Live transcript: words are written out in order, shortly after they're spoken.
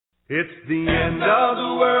It's the end of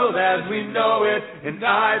the world as we know it, and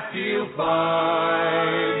I feel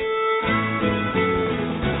fine.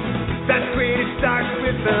 That creative starts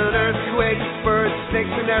with an earthquake, birds,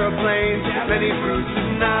 snakes, and aeroplanes. Many fruits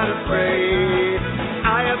and not afraid.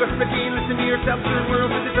 I have a machine, listen to yourself, third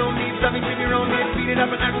world with its own needs. Something to your own head, beat it up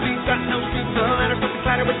and actually got no seats. The ladder from the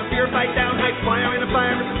clatter with the fear fight down. High fire in a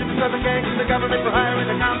fire, resistance of the gangs and the government for hire in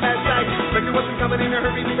the combat site. Spectre wasn't coming in a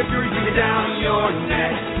hurry, leave the fury beat it down your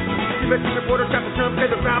neck. Investing reporter trapped in some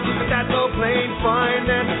paper problems with that low plane. Fine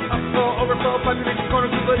then, upfall, overflow, population corner,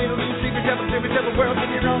 people in a loose, secret devil world in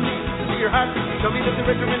your own needs. To your heart, tell me that the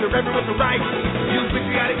rich are in the reverend was the right. You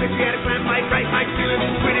patriotic, plan, fight, right, my feelings,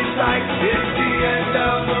 quit inside. It's the end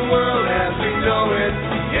of the world as we know it.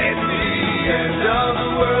 It's the end of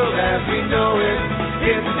the world as we know it.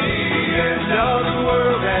 It's the end of the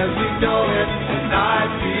world as we know it, and I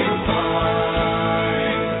feel fine.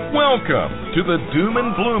 Welcome to the Doom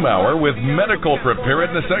and Gloom Hour with medical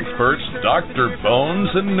preparedness experts Dr. Bones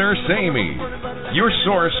and Nurse Amy. Your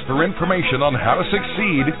source for information on how to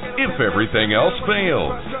succeed if everything else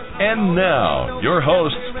fails. And now, your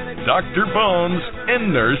hosts, Dr. Bones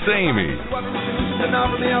and Nurse Amy. And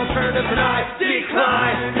offer the alternative and I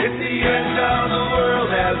decline. It's the end of the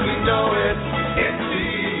world as we know it. It's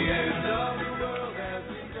the end of the world as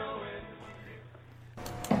we know it.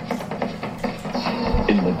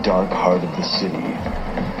 In the dark heart of the city,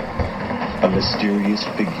 a mysterious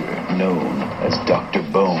figure known as Dr.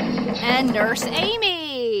 Bones. And Nurse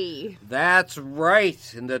Amy. That's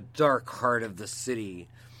right, in the dark heart of the city.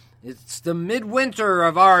 It's the midwinter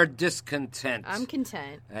of our discontent. I'm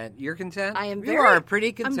content. And you're content? I am You are a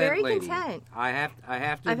pretty content lady. I'm very content. I have to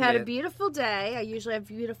I've admit. had a beautiful day. I usually have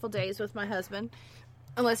beautiful days with my husband.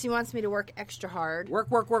 Unless he wants me to work extra hard. Work.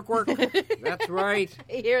 That's right.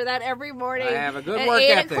 I hear that every morning. I have a good at work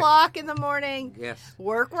 8 ethic. 8 o'clock in the morning. Yes.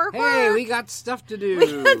 Work. Hey, we got stuff to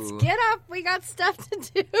do. Let's get up. We got stuff to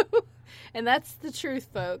do. And that's the truth,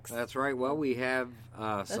 folks. That's right. Well, we have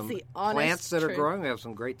some the honest plants that are truth. growing. We have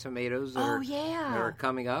some great tomatoes that are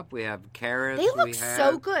coming up. We have carrots. They look we have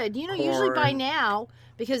so good. You know, usually by corn. now,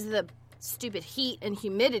 because of the stupid heat and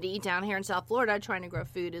humidity down here in South Florida, trying to grow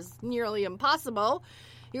food is nearly impossible.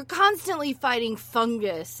 You're constantly fighting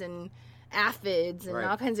fungus and aphids and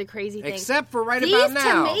all kinds of crazy things. Except for about now. These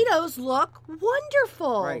tomatoes look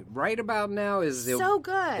wonderful. Right about now is so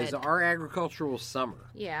good. Is our agricultural summer.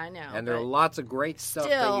 Yeah, I know. And there are lots of great stuff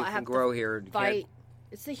that you can grow here. Fight.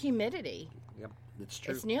 It's the humidity. Yep, it's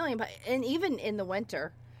true. It's nearly and even in the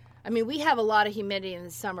winter. I mean, we have a lot of humidity in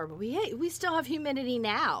the summer, but we still have humidity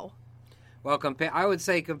now. Well, I would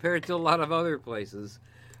say compared to a lot of other places,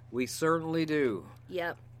 we certainly do.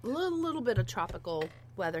 Yep. A little bit of tropical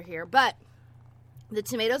weather here. But the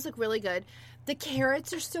tomatoes look really good. The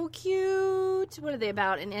carrots are so cute. What are they,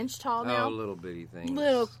 about an inch tall now? Oh, little bitty things.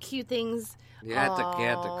 Little cute things. You had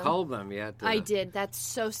to cull them. I did. That's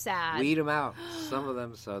so sad. Weed them out, some of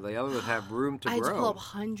them, so the others would have room to grow. I had to pull up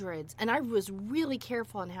hundreds. And I was really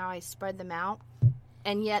careful in how I spread them out.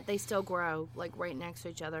 And yet they still grow, like, right next to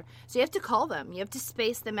each other. So you have to cull them. You have to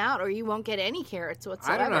space them out, or you won't get any carrots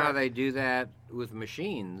whatsoever. I don't know how they do that with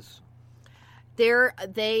machines.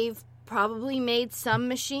 They've probably made some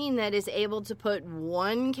machine that is able to put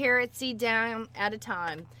one carrot seed down at a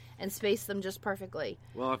time and space them just perfectly.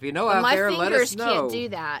 Well, if you know out there, let us know. My fingers can't do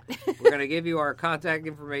that. We're going to give you our contact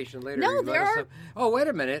information later. No, there are... Oh, wait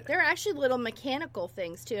a minute. There are actually little mechanical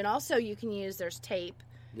things, too. And also you can use... There's tape.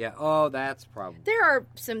 Yeah, that's probably... There are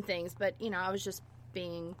some things, but, I was just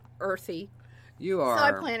being earthy. You are. So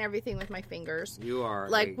I plant everything with my fingers. You are.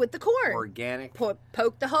 Like with the corn. Organic.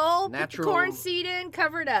 Poke the hole, natural, put the corn seed in,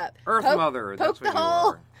 cover it up. Earth Mother, Poke that's the what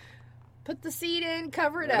hole, you are. Put the seed in,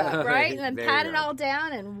 cover it up, right? And then pat it all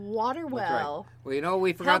down and water well. Right. Well, you know what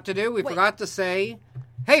we forgot to do? We forgot to say...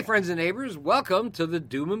 Hey, friends and neighbors, welcome to the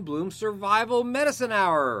Doom and Bloom Survival Medicine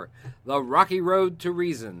Hour, the rocky road to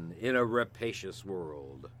reason in a rapacious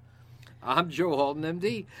world. I'm Joe Halton,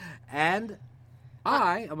 MD, and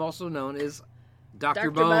I am also known as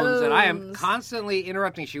Dr. Bones, and I am constantly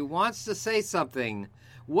interrupting. She wants to say something.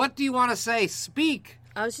 What do you want to say? Speak.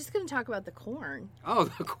 I was just going to talk about the corn. Oh,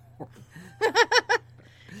 the corn.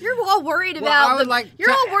 You're all worried about you're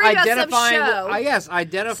all worried about some show. Yes,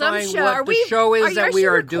 identifying some show. What the show is that we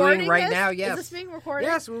are doing right this? now. Yes. Is this being recorded?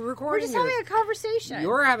 Yes, we're recording. We're just having a conversation.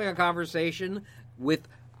 You're having a conversation with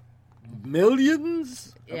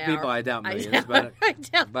millions of people. I doubt millions, but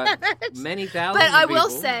many thousands. But I of will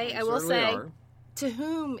people. say, to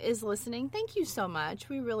whom is listening, thank you so much.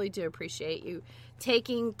 We really do appreciate you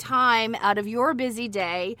taking time out of your busy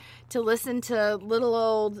day to listen to little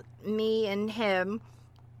old me and him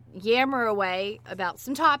yammer away about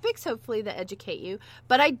some topics, hopefully that educate you.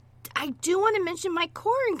 But I do want to mention my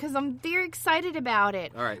corn because I'm very excited about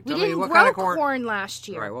it. All right. We Tell didn't me what grow kind of corn last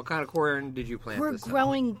year. All right. What kind of corn did you plant We're this time?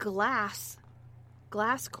 growing glass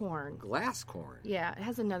corn. Glass corn. Yeah, it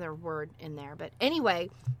has another word in there. But anyway,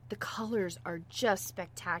 the colors are just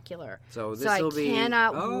spectacular. So this I will be...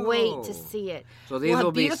 cannot wait to see it. So these we'll will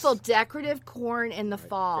have be... beautiful decorative corn in the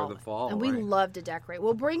fall. For the fall, and we love to decorate.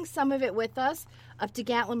 We'll bring some of it with us up to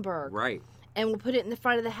Gatlinburg. Right. And we'll put it in the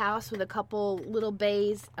front of the house with a couple little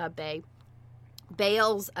bales of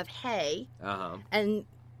hay. Uh-huh. And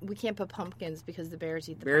we can't put pumpkins because the bears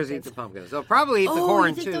eat the Bears pumpkins. eat the pumpkins. They'll probably eat the corn,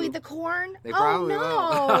 you think too. they'll eat the corn? They probably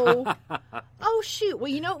no. Oh, shoot.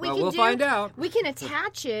 Well, you know what we can do? We'll find out. We can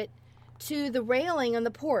attach it to the railing on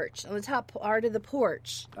the porch, on the top part of the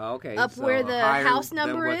porch. Okay. Up so where the higher house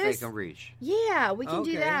number than what is. they can reach. Yeah, we can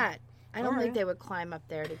do Okay. that. I don't All think right. they would climb up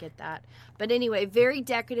there to get that. But anyway, very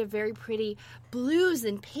decorative, very pretty. Blues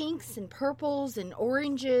and pinks and purples and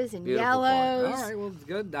oranges and Beautiful yellows. corn. All right, well,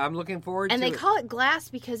 good. I'm looking forward to it. And they call it glass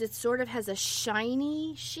because it sort of has a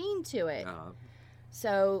shiny sheen to it.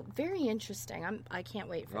 So very interesting. I can't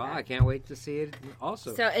wait for that. I can't wait to see it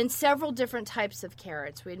also. So, and several different types of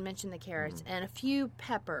carrots. We had mentioned the carrots and a few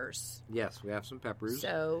peppers. Yes, we have some peppers.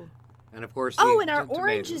 So, and of course, and our tomatoes.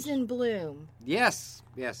 orange is in bloom. Yes,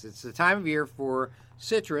 it's the time of year for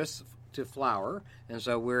citrus to flower, and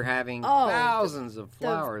so we're having thousands of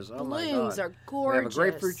flowers. The oh my God! blooms are gorgeous. We have a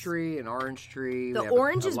grapefruit tree, an orange tree. The we have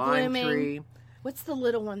orange a is lime blooming. Tree. What's the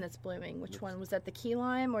little one that's blooming? Which one was that? The key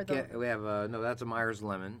lime or the? Yeah, we have no. That's a Myers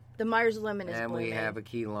lemon. The Myers lemon is and blooming. we have a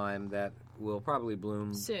key lime that will probably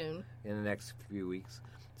bloom soon in the next few weeks.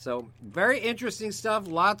 So very interesting stuff.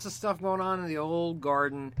 Lots of stuff going on in the old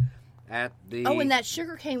garden at the. Oh, and that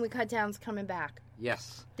sugar cane we cut down is coming back.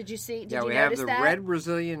 Yes. Did you see? Did yeah, you we notice have the that? red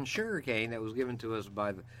Brazilian sugar cane that was given to us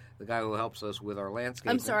by the guy who helps us with our landscaping.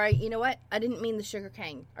 I'm sorry. You know what? I didn't mean the sugar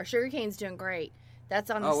cane. Our sugar cane's doing great. That's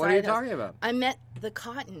on the side. Oh, what are you of the house. talking about? I meant the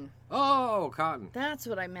cotton. Oh, cotton. That's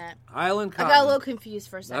what I meant. Island cotton. I got a little confused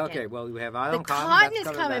for a second. Okay, well, we have island the cotton. cotton That's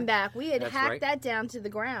is coming back. We had That's hacked right. that down to the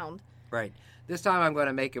ground. Right. This time I'm going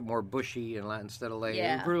to make it more bushy and instead of laying.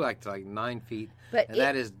 Yeah. It grew like 9 feet. But and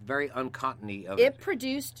that is very uncottony of it. It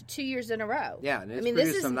produced 2 years in a row. Yeah, and it's I mean,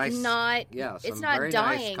 this is some nice, not. Yeah, it's some not very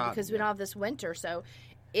dying nice cotton, because we don't have this winter. So,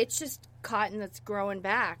 it's just cotton that's growing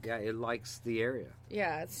back. Yeah, it likes the area.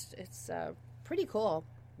 Yeah, it's pretty cool.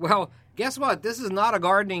 Well, guess what? This is not a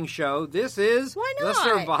gardening show. This is Why the not?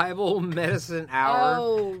 Survival Medicine Hour,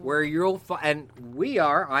 Oh. where you'll find. And we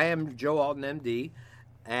are. I am Joe Alton, MD,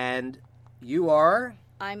 and you are.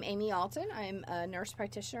 I'm Amy Alton. I'm a nurse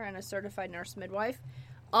practitioner and a certified nurse midwife,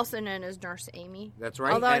 also known as Nurse Amy. That's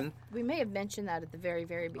right. Although and we may have mentioned that at the very,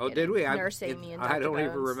 very beginning. oh, did we? Nurse Amy and Dr. I don't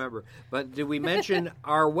even Bones. remember. But did we mention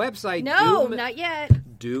our website? No, not yet.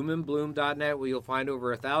 doomandbloom.net, where you'll find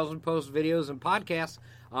over 1,000 posts, videos, and podcasts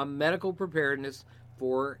on medical preparedness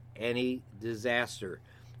for any disaster.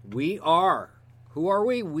 We are. Who are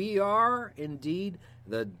we? We are indeed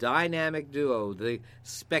the dynamic duo, the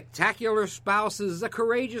spectacular spouses, the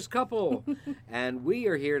courageous couple. And we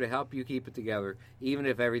are here to help you keep it together, even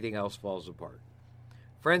if everything else falls apart.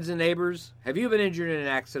 Friends and neighbors, have you been injured in an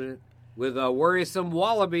accident with a worrisome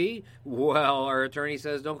wallaby? Well, our attorney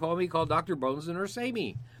says, don't call me, call Dr. Bones and Nurse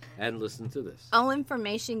Amy. And listen to this. All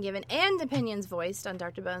information given and opinions voiced on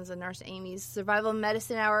Dr. Bones and Nurse Amy's Survival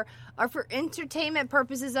Medicine Hour are for entertainment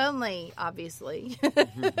purposes only, obviously,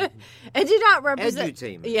 and do not represent.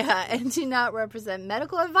 Edutainment. Yeah, and do not represent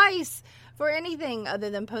medical advice for anything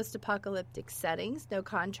other than post-apocalyptic settings. No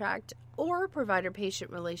contract or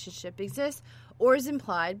provider-patient relationship exists or is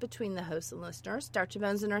implied between the host and listeners. Dr.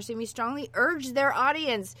 Bones and Nurse Amy strongly urge their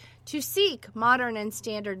audience to seek modern and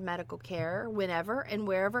standard medical care whenever and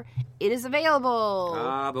wherever it is available.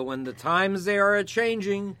 But when the times they are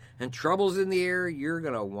a-changing and trouble's in the air, you're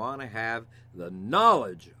going to want to have the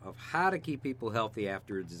knowledge of how to keep people healthy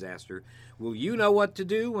after a disaster. Will you know what to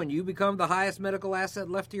do when you become the highest medical asset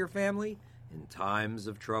left to your family in times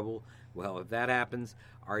of trouble? Well, if that happens,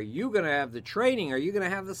 are you going to have the training? Are you going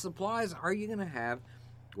to have the supplies? Are you going to have,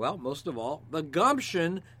 well, most of all, the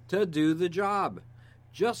gumption to do the job?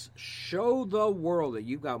 Just show the world that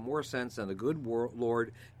you've got more sense than the good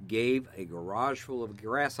Lord gave a garage full of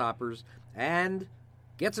grasshoppers, and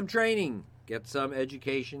get some training, get some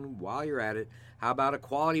education while you're at it. How about a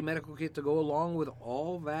quality medical kit to go along with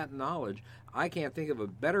all that knowledge? I can't think of a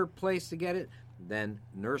better place to get it than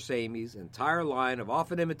Nurse Amy's entire line of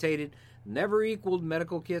often imitated, never equaled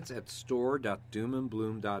medical kits at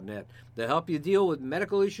store.doomandbloom.net. They'll help you deal with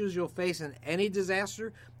medical issues you'll face in any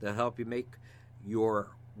disaster. They'll help you make your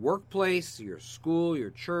workplace, your school,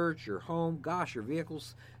 your church, your home, gosh, your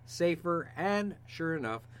vehicle's safer, and sure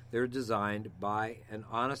enough, they're designed by an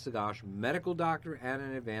honest-to-gosh medical doctor and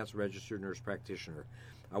an advanced registered nurse practitioner.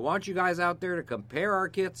 I want you guys out there to compare our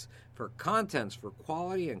kits for contents, for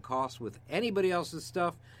quality, and cost with anybody else's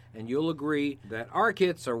stuff, and you'll agree that our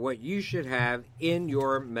kits are what you should have in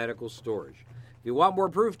your medical storage. If you want more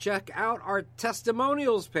proof, check out our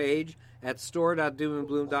testimonials page at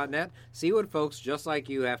store.doomandbloom.net. See what folks just like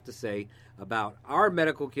you have to say about our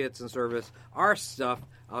medical kits and service. Our stuff,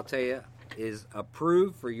 I'll tell you, is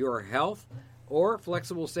approved for your health or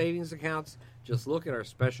flexible savings accounts. Just look at our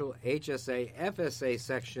special HSA, FSA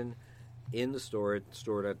section in the store at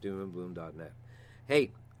store.doomandbloom.net.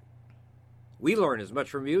 Hey, we learn as much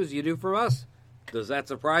from you as you do from us. Does that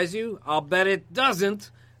surprise you? I'll bet it doesn't.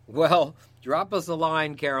 Well, drop us a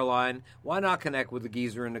line, Caroline. Why not connect with the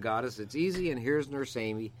geezer and the goddess? It's easy, and here's Nurse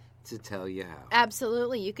Amy to tell you how.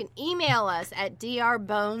 Absolutely. You can email us at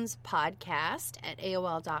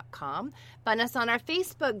drbonespodcast@aol.com. Find us on our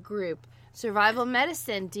Facebook group, Survival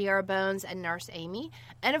Medicine, Dr. Bones, and Nurse Amy.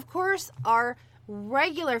 And, of course, our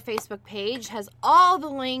regular Facebook page has all the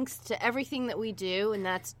links to everything that we do, and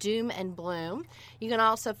that's Doom and Bloom. You can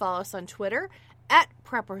also follow us on Twitter at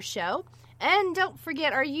Prepper Show. And don't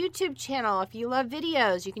forget our YouTube channel. If you love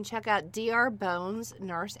videos, you can check out Dr. Bones,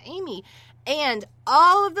 Nurse Amy. And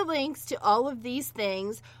all of the links to all of these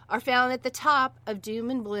things are found at the top of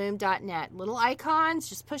doomandbloom.net. Little icons,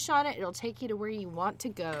 just push on it. It'll take you to where you want to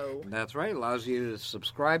go. That's right. It allows you to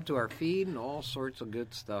subscribe to our feed and all sorts of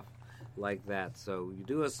good stuff like that. So you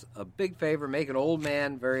do us a big favor, make an old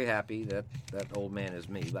man very happy. That old man is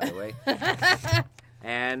me, by the way.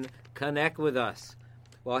 And connect with us.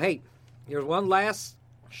 Well, hey, here's one last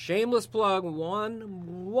shameless plug.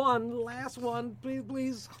 One last one.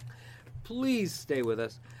 Please stay with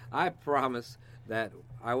us. I promise that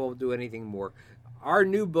I won't do anything more. Our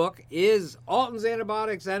new book is Altons,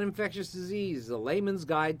 Antibiotics, and Infectious Disease, the Layman's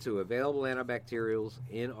Guide to Available Antibacterials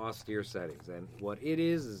in Austere Settings. And what it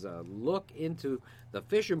is a look into the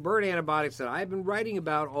fish and bird antibiotics that I've been writing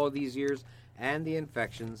about all these years and the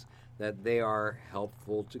infections that they are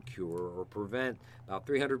helpful to cure or prevent. About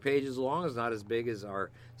 300 pages long. It's not as big as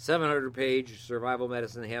our 700-page survival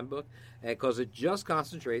medicine handbook, because it just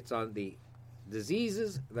concentrates on the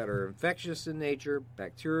diseases that are infectious in nature,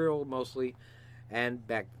 bacterial mostly, and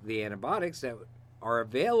the antibiotics that are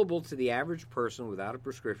available to the average person without a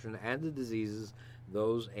prescription, and the diseases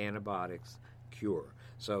those antibiotics cure.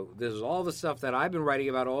 So this is all the stuff that I've been writing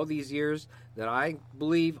about all these years that I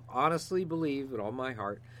honestly believe with all my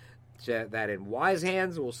heart, that in wise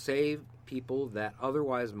hands will save people that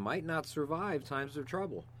otherwise might not survive times of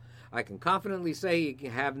trouble. I can confidently say you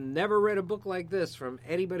have never read a book like this from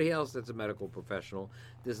anybody else that's a medical professional.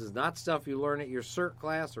 This is not stuff you learn at your CERT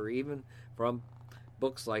class or even from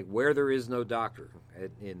books like Where There Is No Doctor.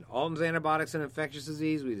 In Altons, Antibiotics, and Infectious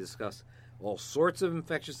Disease, we discuss all sorts of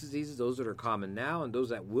infectious diseases, those that are common now and those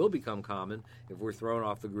that will become common if we're thrown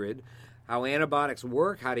off the grid, how antibiotics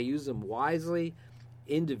work, how to use them wisely,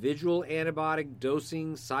 individual antibiotic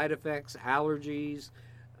dosing, side effects, allergies,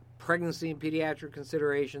 pregnancy and pediatric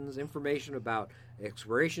considerations, information about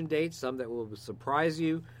expiration dates, some that will surprise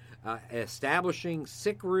you, establishing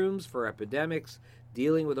sick rooms for epidemics,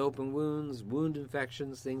 dealing with open wounds, wound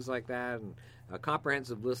infections, things like that, and a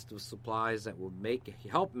comprehensive list of supplies that will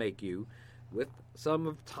help make you, with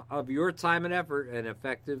some of your time and effort, an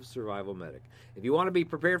effective survival medic. If you want to be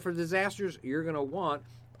prepared for disasters, you're going to want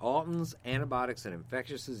Altons, Antibiotics, and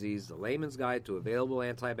Infectious Disease, the Layman's Guide to Available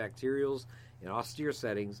Antibacterials in Austere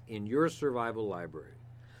Settings in your survival library.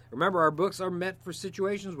 Remember, our books are meant for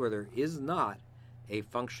situations where there is not a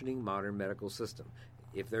functioning modern medical system.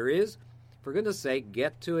 If there is, for goodness sake,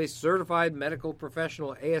 get to a certified medical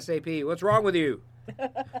professional ASAP. What's wrong with you?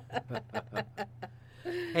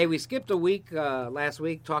 Hey, we skipped a week last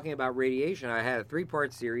week talking about radiation. I had a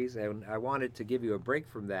 3-part series, and I wanted to give you a break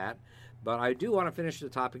from that. But I do want to finish the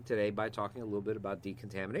topic today by talking a little bit about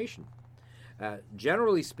decontamination.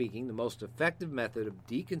 Generally speaking, the most effective method of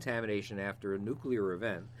decontamination after a nuclear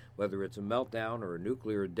event, whether it's a meltdown or a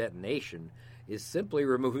nuclear detonation, is simply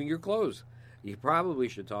removing your clothes. You probably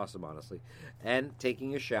should toss them, honestly, and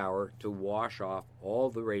taking a shower to wash off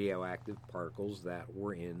all the radioactive particles that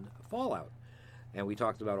were in fallout. And we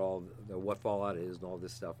talked about what fallout is and all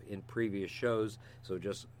this stuff in previous shows, so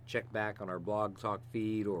just check back on our blog talk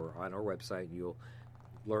feed or on our website, and you'll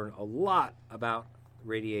learn a lot about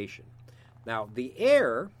radiation. Now, the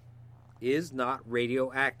air is not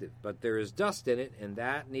radioactive, but there is dust in it, and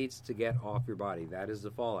that needs to get off your body. That is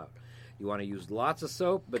the fallout. You want to use lots of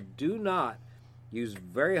soap, but do not Use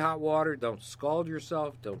very hot water. Don't scald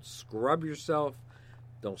yourself. Don't scrub yourself.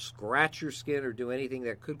 Don't scratch your skin or do anything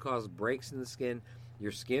that could cause breaks in the skin.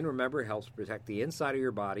 Your skin, remember, helps protect the inside of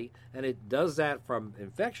your body, and it does that from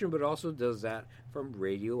infection, but also does that from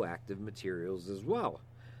radioactive materials as well.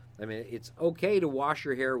 I mean, it's okay to wash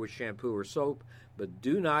your hair with shampoo or soap, but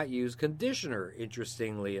do not use conditioner,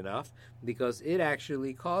 interestingly enough, because it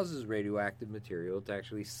actually causes radioactive material to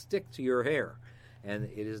actually stick to your hair, and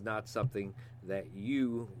it is not something that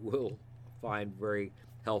you will find very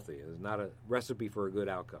healthy. It's not a recipe for a good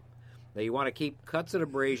outcome. Now, you want to keep cuts and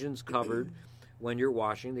abrasions covered when you're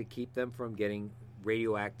washing to keep them from getting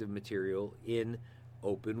radioactive material in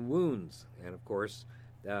open wounds. And, of course,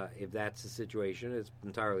 if that's the situation, it's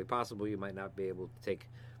entirely possible you might not be able to take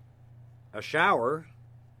a shower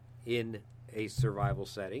in a survival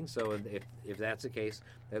setting. So if that's the case,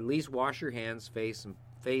 at least wash your hands, face,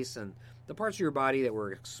 and the parts of your body that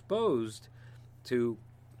were exposed to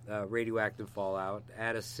radioactive fallout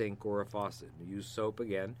at a sink or a faucet. Use soap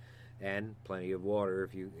again, and plenty of water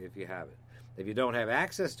if you have it. If you don't have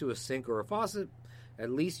access to a sink or a faucet, at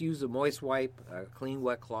least use a moist wipe, a clean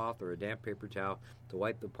wet cloth, or a damp paper towel to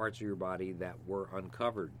wipe the parts of your body that were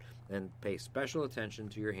uncovered. And pay special attention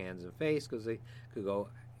to your hands and face, because they could go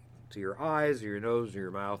to your eyes, or your nose, or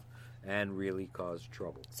your mouth, and really cause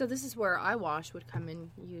trouble. So this is where eye wash would come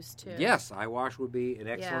in use too. Yes, eye wash would be an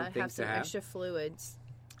excellent thing have some to have. extra fluids.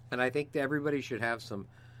 And I think that everybody should have some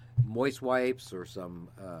moist wipes or some...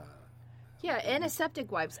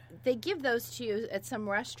 antiseptic wipes. They give those to you at some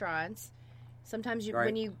restaurants. Sometimes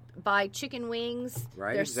when you buy chicken wings,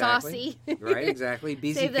 they're saucy. Right, exactly.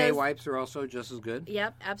 BZK wipes are also just as good.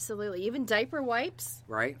 Yep, absolutely. Even diaper wipes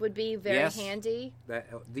would be very handy.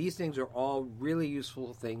 These things are all really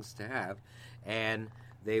useful things to have, and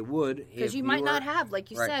they would... Because you might not have,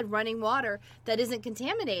 like you said, running water that isn't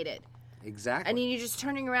contaminated. Exactly. And you're just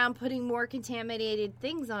turning around putting more contaminated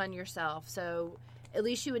things on yourself. So at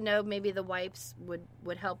least you would know maybe the wipes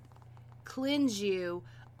would help cleanse you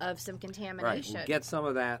of some contamination. Right. Get some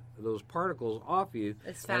of those particles off you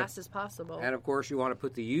as fast as possible. And of course, you want to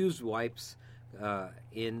put the used wipes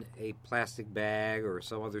in a plastic bag or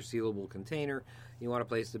some other sealable container. You want to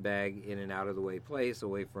place the bag in an out-of-the-way place,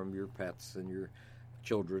 away from your pets and your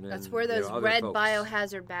children. That's and, where those red folks.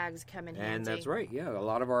 Biohazard bags come in handy. And that's right. Yeah, a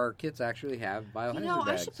lot of our kits actually have biohazard bags.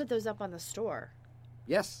 I should put those up on the store.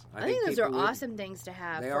 Yes. I think those are awesome things to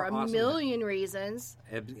have for a million reasons.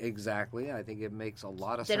 Exactly. I think it makes a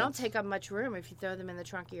lot of sense. They don't take up much room if you throw them in the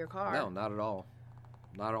trunk of your car. No, not at all.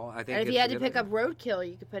 Not at all. I think. And if you had to pick up roadkill,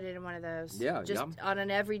 you could put it in one of those. Yeah, just on an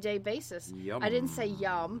everyday basis. Yum. I didn't say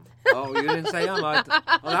yum. Oh, you didn't say yum.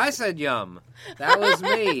 I said yum. That was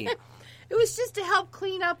me. It was just to help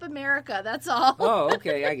clean up America. That's all. Oh,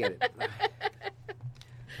 okay. I get it.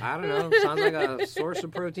 I don't know. Sounds like a source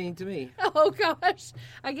of protein to me. Oh, gosh.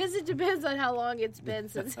 I guess it depends on how long it's been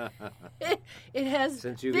since it has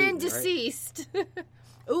been deceased. Right?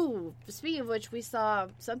 Ooh, speaking of which, we saw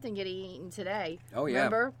something getting eaten today. Oh, yeah.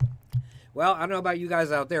 Remember? Well, I don't know about you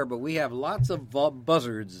guys out there, but we have lots of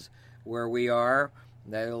buzzards where we are.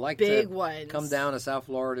 They like big to ones. Come down to South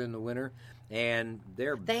Florida in the winter. And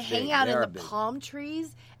they hang out in the palm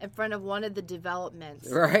trees in front of one of the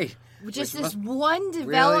developments. Right. Just this one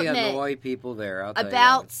development. Really annoy people there.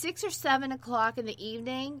 About 6 or 7 o'clock in the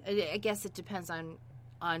evening. I guess it depends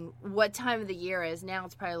on what time of the year it is. Now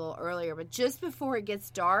it's probably a little earlier. But just before it gets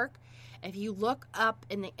dark, if you look up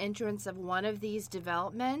in the entrance of one of these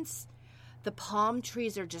developments, the palm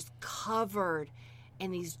trees are just covered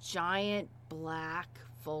in these giant black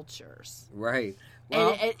vultures. Right.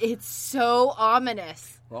 Well, and it's so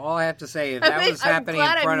ominous. Well, all I have to say, if that was happening in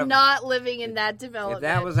front of... I'm not living in that development. If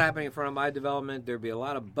that was happening in front of my development, there'd be a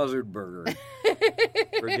lot of buzzard burger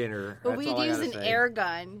for dinner. But we'd use an air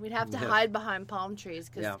gun. We'd have to hide behind palm trees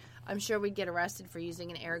because I'm sure we'd get arrested for using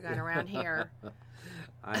an air gun around here.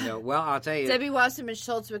 I know. Well, I'll tell you. Debbie Wasserman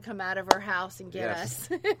Schultz would come out of her house and get us.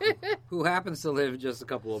 Who happens to live just a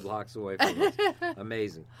couple of blocks away from us.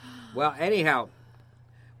 Amazing. Well, anyhow...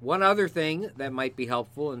 One other thing that might be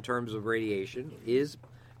helpful in terms of radiation is,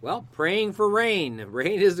 praying for rain.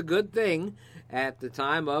 Rain is a good thing at the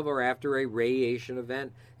time of or after a radiation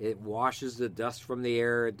event. It washes the dust from the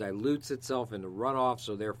air. It dilutes itself into runoff,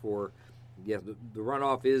 so therefore, the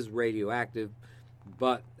runoff is radioactive.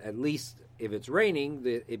 But at least if it's raining,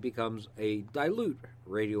 it becomes a dilute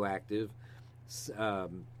radioactive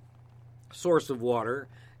source of water.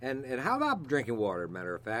 And how about drinking water,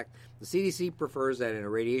 matter of fact? The CDC prefers that in a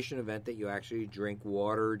radiation event that you actually drink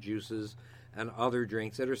water, juices, and other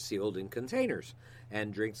drinks that are sealed in containers.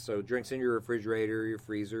 And drinks in your refrigerator, your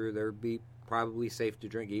freezer, there'd be probably safe to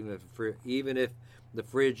drink, even if the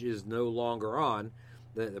fridge is no longer on.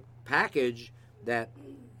 The package that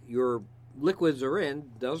your liquids are in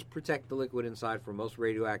does protect the liquid inside from most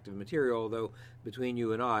radioactive material, although between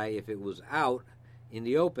you and I, if it was out in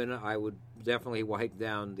the open, I would definitely wipe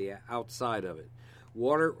down the outside of it.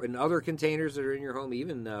 Water and other containers that are in your home,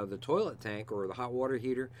 even the toilet tank or the hot water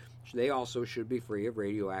heater, they also should be free of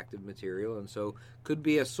radioactive material, and so could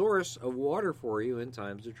be a source of water for you in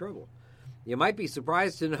times of trouble. You might be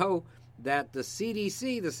surprised to know that the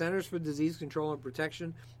CDC, the Centers for Disease Control and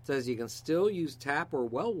Protection, says you can still use tap or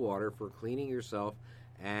well water for cleaning yourself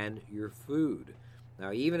and your food.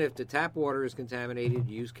 Now, even if the tap water is contaminated,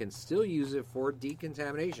 you can still use it for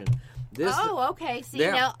decontamination. Okay. See,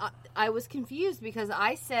 now I was confused because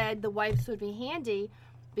I said the wipes would be handy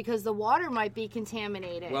because the water might be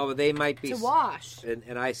contaminated. Well, they might be to wash.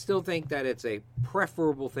 And I still think that it's a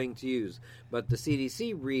preferable thing to use. But the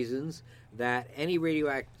CDC reasons that any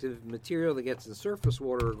radioactive material that gets in surface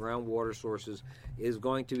water or groundwater sources is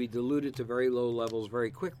going to be diluted to very low levels very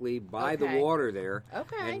quickly by the water there.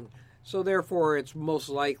 Okay. And so therefore, it's most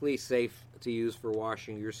likely safe to use for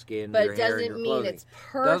washing your skin, but your hair, and your doesn't clothing. mean it's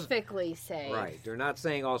perfectly safe. Right. They're not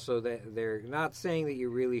saying that you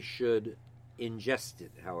really should ingest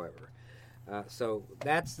it, however. So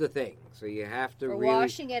that's the thing. So you have to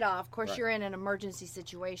washing it off. Of course, you're in an emergency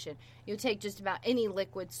situation. You'll take just about any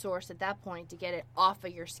liquid source at that point to get it off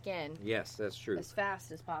of your skin. Yes, that's true. As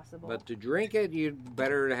fast as possible. But to drink it, you'd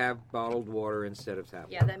better to have bottled water instead of tap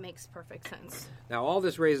water. Yeah, that makes perfect sense. Now, all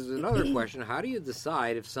this raises another question. How do you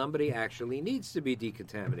decide if somebody actually needs to be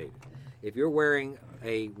decontaminated? If you're wearing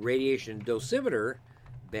a radiation dosimeter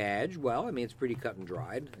badge, well, I mean, it's pretty cut and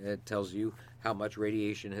dried. It tells you how much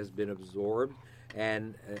radiation has been absorbed,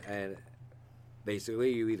 and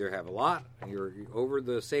basically you either have a lot, you're over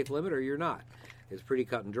the safe limit, or you're not. It's pretty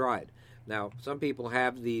cut and dried. Now, some people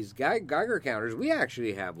have these Geiger counters. We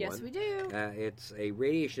actually have one. Yes, we do. It's a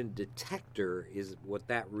radiation detector is what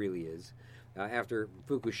that really is. After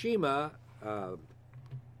Fukushima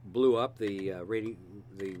blew up the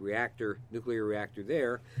nuclear reactor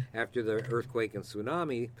there, after the earthquake and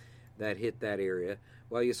tsunami that hit that area,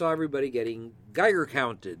 well, you saw everybody getting Geiger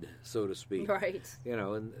counted, so to speak. Right.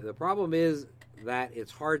 And the problem is that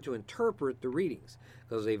it's hard to interpret the readings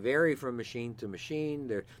because they vary from machine to machine.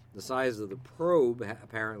 The size of the probe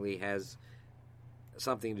apparently has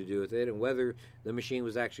something to do with it, and whether the machine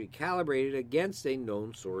was actually calibrated against a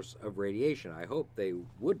known source of radiation. I hope they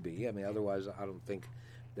would be. I mean, otherwise I don't think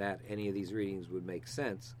that any of these readings would make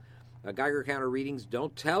sense. Geiger counter readings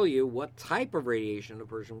don't tell you what type of radiation a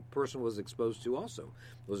person was exposed to also.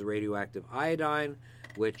 Was it radioactive iodine,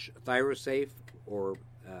 which Thyrosafe or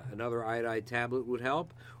another iodide tablet would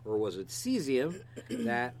help, or was it cesium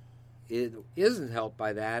that it isn't helped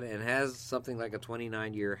by that and has something like a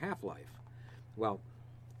 29-year half-life? Well,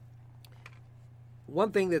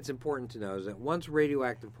 one thing that's important to know is that once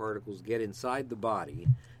radioactive particles get inside the body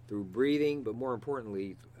through breathing, but more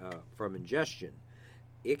importantly from ingestion,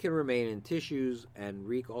 it can remain in tissues and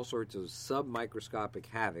wreak all sorts of submicroscopic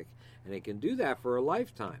havoc, and it can do that for a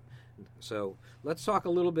lifetime. So let's talk a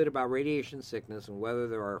little bit about radiation sickness and whether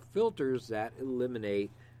there are filters that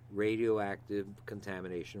eliminate radioactive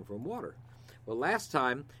contamination from water. Well, last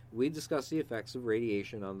time we discussed the effects of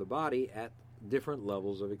radiation on the body at different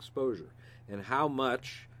levels of exposure and how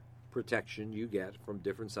much protection you get from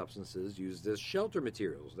different substances used as shelter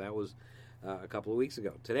materials. That was a couple of weeks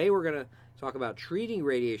ago. Today we're going to talk about treating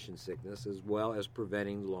radiation sickness as well as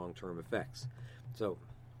preventing long-term effects. So,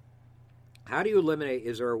 how do you eliminate,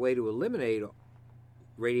 is there a way to eliminate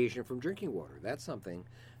radiation from drinking water? That's something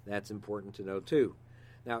that's important to know too.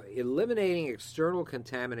 Now, eliminating external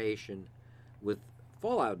contamination with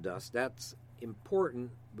fallout dust, that's important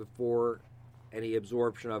before any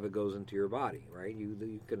absorption of it goes into your body, right?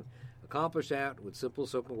 You can accomplish that with simple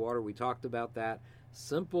soap and water. We talked about that.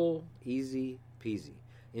 Simple, easy peasy.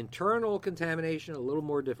 Internal contamination, a little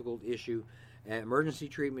more difficult issue. Emergency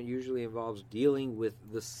treatment usually involves dealing with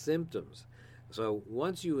the symptoms. So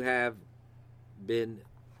once you have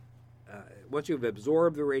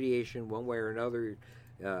absorbed the radiation one way or another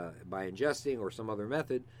by ingesting or some other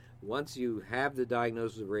method, once you have the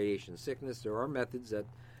diagnosis of radiation sickness, there are methods that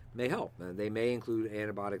may help. They may include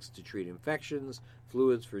antibiotics to treat infections,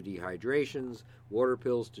 fluids for dehydrations, water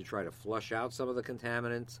pills to try to flush out some of the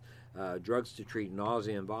contaminants, drugs to treat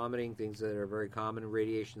nausea and vomiting, things that are very common in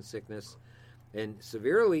radiation sickness. In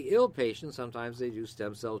severely ill patients, sometimes they do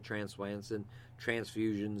stem cell transplants and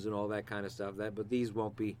transfusions and all that kind of stuff. But these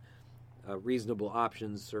won't be reasonable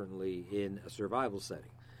options, certainly in a survival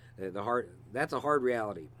setting. That's a hard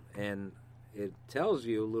reality, and it tells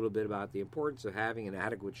you a little bit about the importance of having an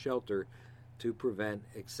adequate shelter to prevent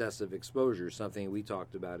excessive exposure, something we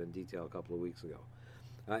talked about in detail a couple of weeks ago.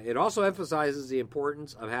 It also emphasizes the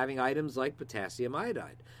importance of having items like potassium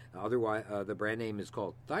iodide. Otherwise, the brand name is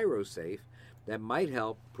called ThyroSafe, that might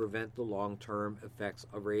help prevent the long-term effects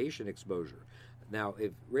of radiation exposure. Now,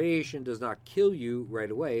 if radiation does not kill you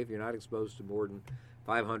right away, if you're not exposed to more than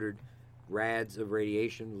 500 rads of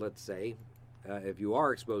radiation, let's say, if you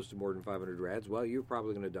are exposed to more than 500 rads, well, you're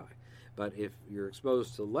probably going to die. But if you're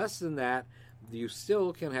exposed to less than that, you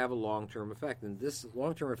still can have a long-term effect. And this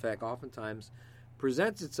long-term effect oftentimes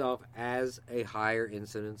presents itself as a higher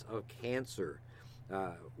incidence of cancer.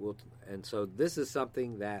 And so this is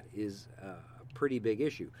something that is a pretty big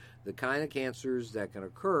issue. The kind of cancers that can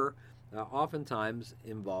occur oftentimes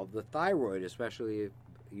involve the thyroid, especially if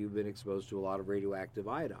you've been exposed to a lot of radioactive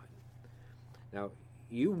iodine. Now,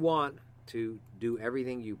 you want to do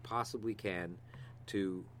everything you possibly can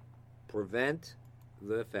to prevent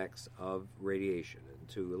the effects of radiation and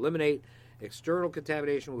to eliminate external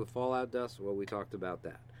contamination with fallout dust. Well, we talked about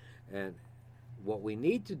that. And what we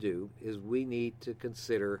need to do is we need to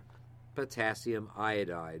consider potassium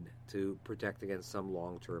iodide to protect against some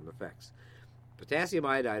long-term effects. Potassium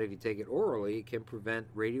iodide, if you take it orally, can prevent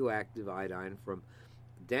radioactive iodine from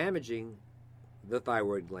damaging the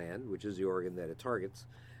thyroid gland, which is the organ that it targets.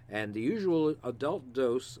 And the usual adult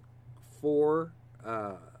dose for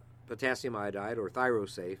potassium iodide, or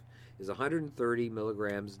ThyroSafe, is 130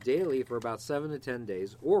 milligrams daily for about 7 to 10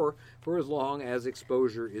 days, or for as long as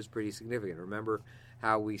exposure is pretty significant. Remember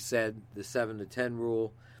how we said the 7 to 10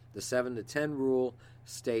 rule? The 7 to 10 rule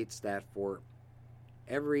states that for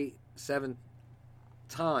every 7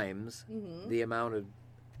 times the amount of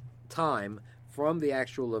time from the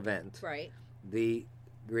actual event, right, the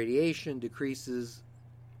radiation decreases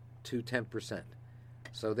to 10%.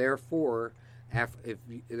 So therefore, if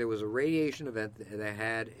there was a radiation event that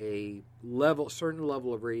had a certain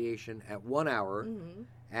level of radiation at 1 hour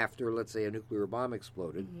after, let's say, a nuclear bomb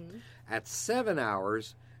exploded, at 7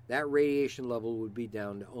 hours, that radiation level would be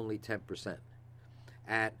down to only 10%.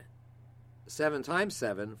 At 7 times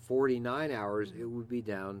 7, 49 hours, it would be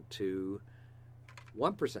down to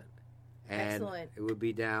 1%. And excellent. It would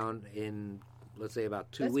be down in, let's say,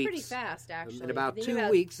 about 2 That's weeks. That's pretty fast, actually. In about Think 2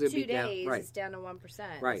 about weeks, it would 2 be down. days, Right. it's down to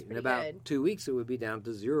 1%. Right. In about good. 2 weeks, it would be down to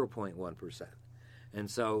 0.1%.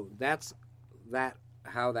 And so that's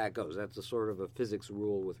how that goes. That's a sort of a physics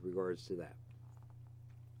rule with regards to that.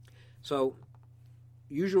 So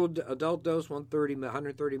usual adult dose,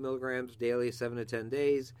 130 milligrams daily, 7 to 10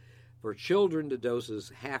 days. For children, the dose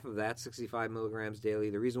is half of that, 65 milligrams daily.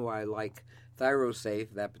 The reason why I like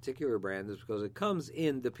ThyroSafe, that particular brand, is because it comes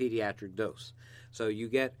in the pediatric dose. So you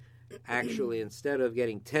get, actually, instead of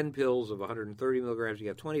getting 10 pills of 130 milligrams, you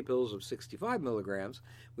get 20 pills of 65 milligrams,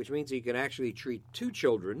 which means you can actually treat 2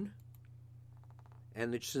 children.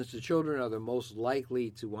 And since the children are the most likely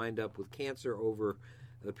to wind up with cancer over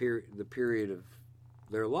the period of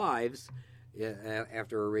their lives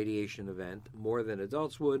after a radiation event, more than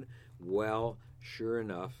adults would, well, sure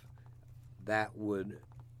enough, that would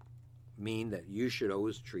mean that you should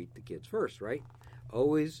always treat the kids first, right?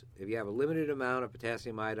 Always, if you have a limited amount of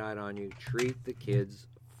potassium iodide on you, treat the kids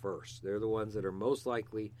first. They're the ones that are most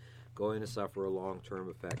likely going to suffer a long-term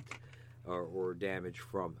effect or damage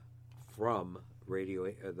from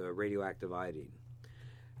the radioactive iodine.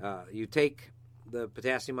 You take the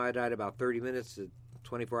potassium iodide about 30 minutes to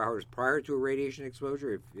 24 hours prior to a radiation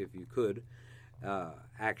exposure, if you could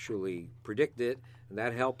actually predict it, and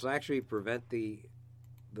that helps actually prevent the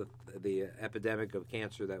epidemic of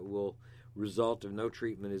cancer that will result if no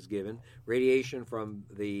treatment is given. Radiation from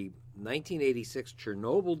the 1986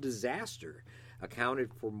 Chernobyl disaster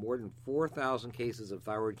accounted for more than 4,000 cases of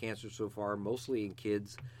thyroid cancer so far, mostly in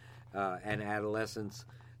kids and adolescents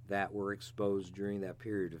that were exposed during that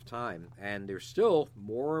period of time. And there's still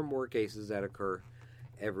more and more cases that occur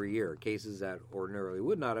every year, cases that ordinarily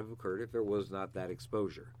would not have occurred if there was not that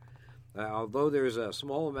exposure. Although there's a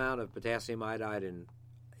small amount of potassium iodide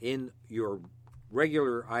in your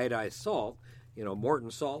regular iodized salt,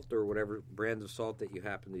 Morton salt or whatever brand of salt that you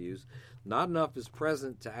happen to use, not enough is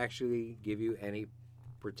present to actually give you any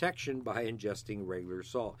protection by ingesting regular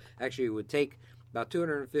salt. Actually, it would take about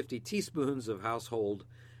 250 teaspoons of household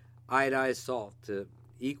iodized salt to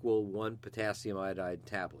equal 1 potassium iodide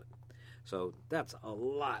tablet. So that's a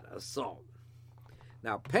lot of salt.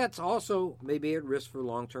 Now, pets also may be at risk for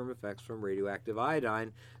long-term effects from radioactive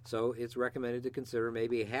iodine, so it's recommended to consider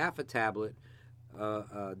maybe half a tablet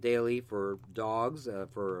daily for dogs.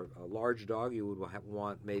 For a large dog, you would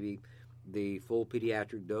want maybe the full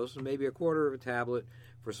pediatric dose, and maybe a quarter of a tablet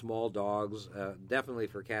for small dogs. Definitely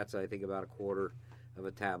for cats, I think about a quarter of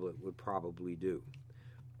a tablet would probably do.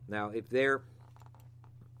 Now, if there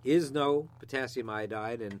is no potassium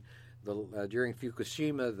iodide, and during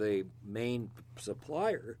Fukushima, the main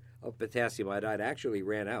supplier of potassium iodide actually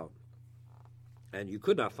ran out, and you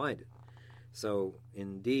could not find it. So,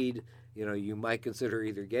 indeed, you might consider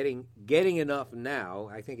either getting enough now.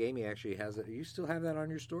 I think Amy actually has it. You still have that on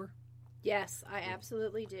your store? Yes, I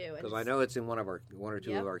absolutely do. Because I know it's in one or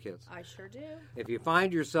two of our kits. I sure do. If you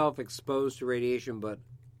find yourself exposed to radiation but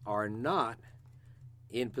are not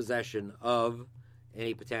in possession of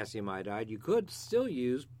any potassium iodide, you could still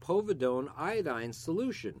use povidone iodine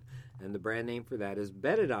solution, and the brand name for that is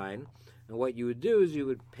betadine. And what you would do is you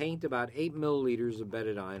would paint about 8 milliliters of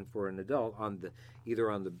betadine for an adult on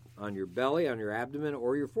your belly, on your abdomen,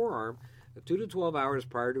 or your forearm, 2 to 12 hours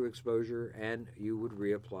prior to exposure, and you would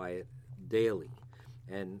reapply it daily.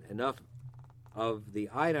 And enough of the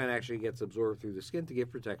iodine actually gets absorbed through the skin to give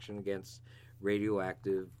protection against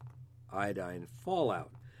radioactive iodine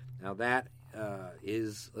fallout. Now that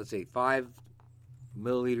is, let's say, 5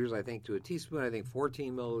 milliliters, I think, to a teaspoon. I think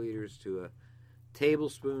 14 milliliters to a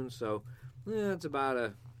tablespoon. So it's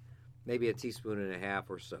about maybe a teaspoon and a half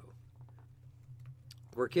or so.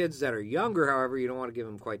 For kids that are younger, however, you don't want to give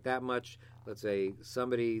them quite that much. Let's say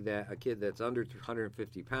a kid that's under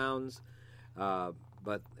 150 pounds,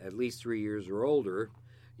 but at least 3 years or older,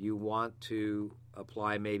 you want to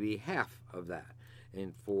apply maybe half of that.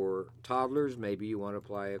 And for toddlers, maybe you want to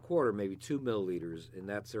apply a quarter, maybe 2 milliliters. In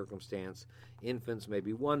that circumstance, infants,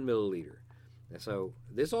 maybe 1 milliliter. So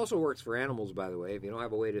this also works for animals, by the way. If you don't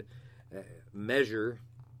have a way to measure,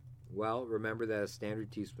 well, remember that a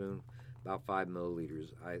standard teaspoon, about 5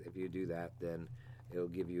 milliliters. If you do that, then it'll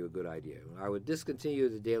give you a good idea. I would discontinue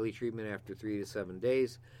the daily treatment after 3 to 7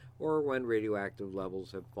 days, or when radioactive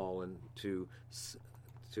levels have fallen to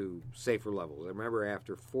safer levels. Remember,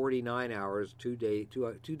 after 49 hours, 2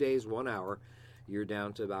 days, 1 hour, you're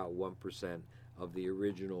down to about 1% of the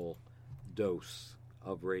original dose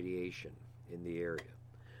of radiation in the area.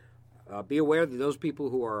 Be aware that those people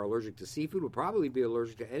who are allergic to seafood will probably be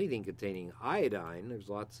allergic to anything containing iodine. There's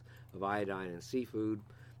lots of iodine in seafood,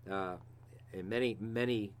 and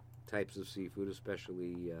many types of seafood,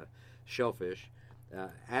 especially shellfish.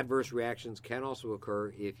 Adverse reactions can also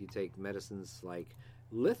occur if you take medicines like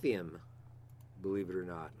lithium, believe it or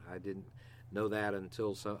not. I didn't know that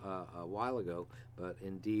until a while ago, but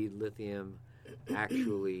indeed lithium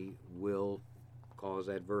actually will cause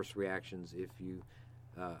adverse reactions if you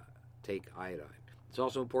take iodine. It's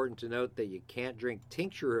also important to note that you can't drink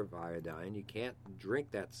tincture of iodine. You can't drink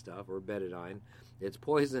that stuff, or betadine. It's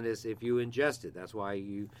poisonous if you ingest it. That's why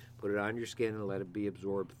you put it on your skin and let it be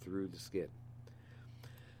absorbed through the skin.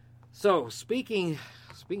 So, speaking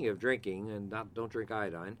of drinking, and don't drink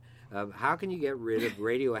iodine, how can you get rid of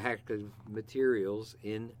radioactive materials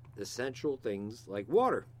in essential things like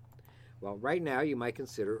water? Well, right now you might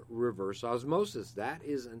consider reverse osmosis. That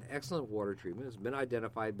is an excellent water treatment. It's been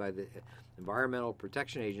identified by the Environmental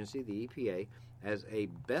Protection Agency, the EPA, as a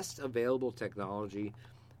best available technology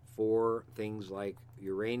for things like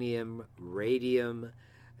uranium, radium,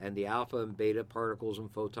 and the alpha and beta particles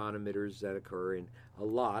and photon emitters that occur in a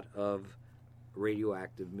lot of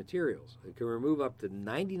radioactive materials. It can remove up to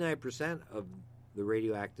 99% of the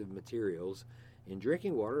radioactive materials in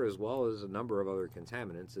drinking water, as well as a number of other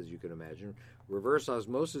contaminants, as you can imagine. Reverse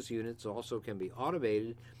osmosis units also can be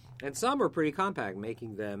automated, and some are pretty compact,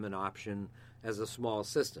 making them an option as a small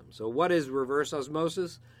system. So what is reverse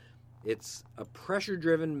osmosis? It's a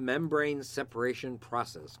pressure-driven membrane separation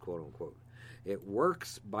process, quote-unquote. It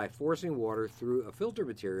works by forcing water through a filter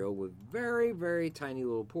material with very, very tiny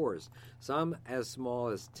little pores, some as small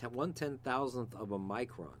as 1/10,000th of a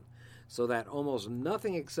micron, so that almost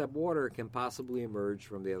nothing except water can possibly emerge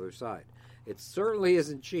from the other side. It certainly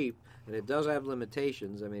isn't cheap, and it does have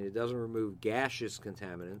limitations. I mean, it doesn't remove gaseous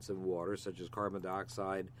contaminants in water, such as carbon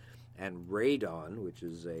dioxide and radon, which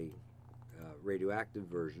is a radioactive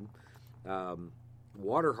version.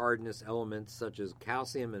 Water hardness elements such as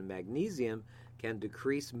calcium and magnesium can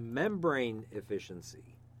decrease membrane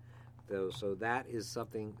efficiency. So that is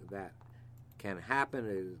something that can happen.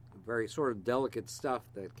 It is very sort of delicate stuff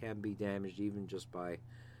that can be damaged even just by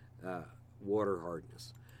water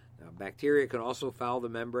hardness. Bacteria can also foul the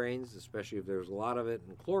membranes, especially if there's a lot of it,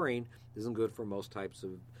 and chlorine isn't good for most types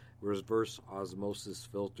of reverse osmosis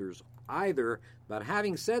filters either. But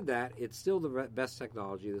having said that, it's still the best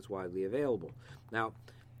technology that's widely available. Now,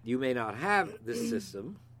 you may not have this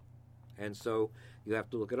system, and so you have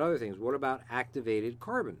to look at other things. What about activated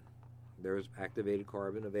carbon? There's activated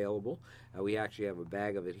carbon available. We actually have a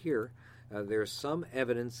bag of it here. There's some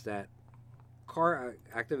evidence that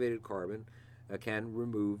activated carbon can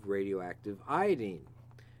remove radioactive iodine.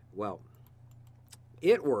 Well,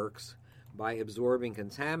 it works by absorbing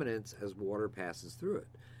contaminants as water passes through it.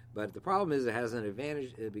 But the problem is it has an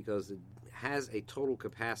advantage because it has a total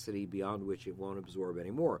capacity beyond which it won't absorb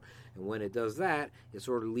anymore. And when it does that, it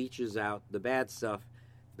sort of leaches out the bad stuff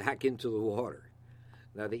back into the water.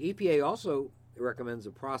 Now, the EPA also recommends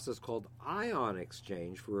a process called ion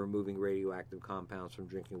exchange for removing radioactive compounds from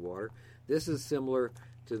drinking water. This is similar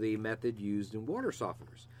to the method used in water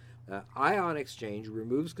softeners. Ion exchange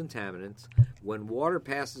removes contaminants when water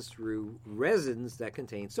passes through resins that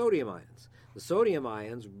contain sodium ions. The sodium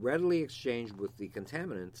ions readily exchange with the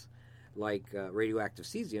contaminants, like radioactive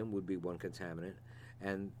cesium would be one contaminant,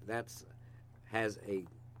 and that has a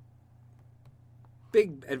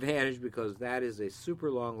big advantage because that is a super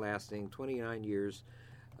long-lasting, 29 years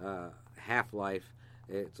half-life.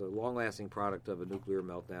 It's a long-lasting product of a nuclear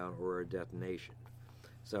meltdown or a detonation.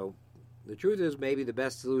 So the truth is maybe the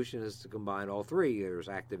best solution is to combine all three. There's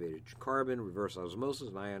activated carbon, reverse osmosis,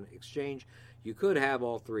 and ion exchange. You could have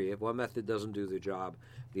all three. If one method doesn't do the job,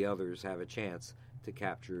 the others have a chance to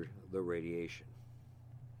capture the radiation.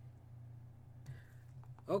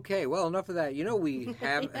 Okay, well, enough of that. You know, we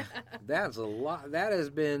have, that's a lot. That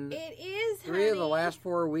has been It is, three of the honey. last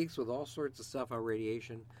 4 weeks with all sorts of stuff on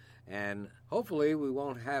radiation. And hopefully we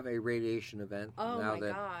won't have a radiation event Oh now my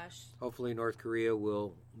that gosh. hopefully North Korea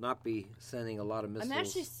will not be sending a lot of missiles. I'm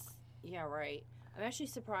actually, yeah, right. I'm actually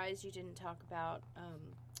surprised you didn't talk about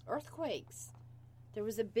earthquakes. There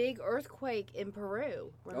was a big earthquake in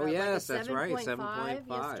Peru. Oh, yes, like that's right, 7.5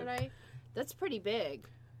 yesterday. That's pretty big.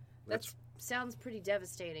 That's That sounds pretty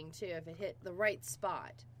devastating, too, if it hit the right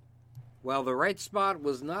spot. Well, the right spot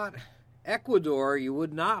was not Ecuador. You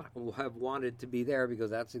would not have wanted to be there because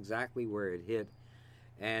that's exactly where it hit.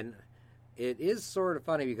 And it is sort of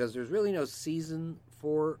funny because there's really no season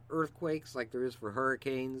for earthquakes like there is for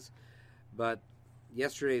hurricanes. But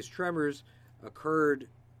yesterday's tremors occurred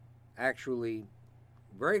actually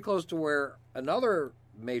very close to where another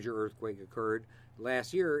major earthquake occurred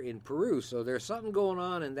last year in Peru. So there's something going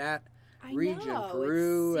on in that region. I know.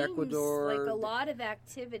 Peru, it seems Ecuador. like a lot of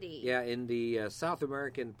activity. Yeah, in the South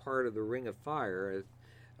American part of the Ring of Fire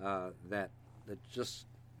that just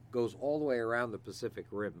goes all the way around the Pacific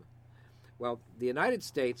Rim. Well, the United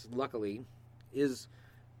States, luckily, is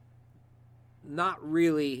not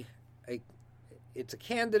really it's a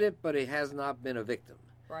candidate, but it has not been a victim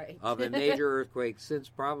Right. of a major earthquake since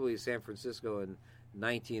probably San Francisco in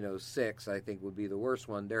 1906, I think would be the worst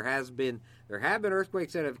one. There have been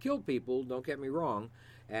earthquakes that have killed people, don't get me wrong,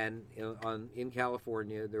 and in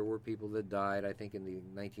California there were people that died, I think in the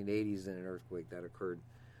 1980s in an earthquake that occurred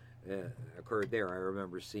there. I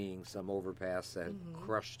remember seeing some overpass that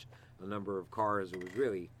crushed a number of cars. It was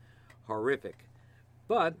really horrific.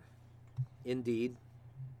 But indeed,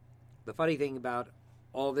 the funny thing about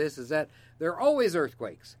all this is that there are always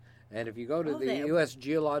earthquakes. And if you go to the U.S.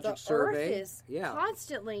 Geologic Survey, Earth is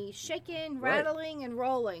constantly shaking, rattling, and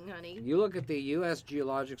rolling, honey. You look at the U.S.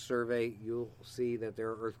 Geologic Survey, you'll see that there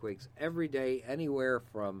are earthquakes every day, anywhere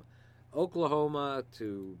from Oklahoma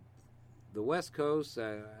to the West Coast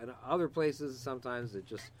and other places. Sometimes it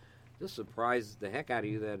just surprises the heck out of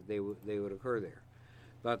you that they would occur there.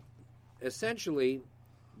 But essentially,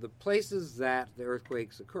 the places that the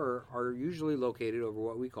earthquakes occur are usually located over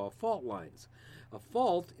what we call fault lines. A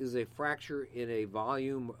fault is a fracture in a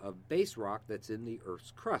volume of base rock that's in the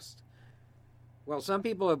Earth's crust. Well, some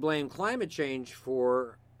people have blamed climate change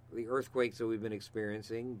for the earthquakes that we've been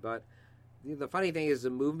experiencing, but the funny thing is the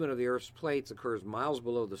movement of the Earth's plates occurs miles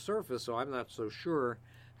below the surface, so I'm not so sure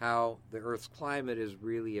how the Earth's climate is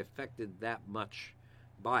really affected that much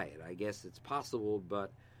by it. I guess it's possible,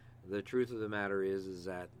 but the truth of the matter is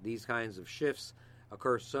that these kinds of shifts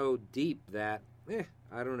occur so deep that,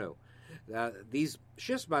 I don't know. These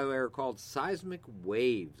shifts, by the way, are called seismic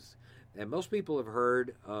waves. And most people have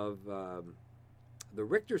heard of the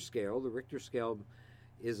Richter scale. The Richter scale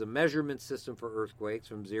is a measurement system for earthquakes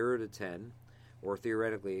from 0 to 10, or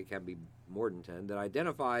theoretically it can be more than 10, that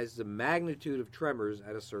identifies the magnitude of tremors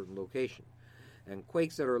at a certain location. And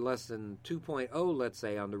quakes that are less than 2.0, let's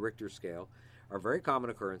say, on the Richter scale, are very common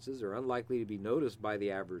occurrences. They're unlikely to be noticed by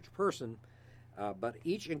the average person, but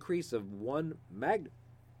each increase of one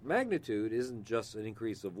magnitude isn't just an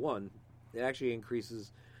increase of 1. It actually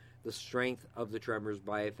increases the strength of the tremors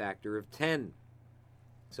by a factor of 10.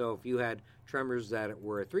 So if you had tremors that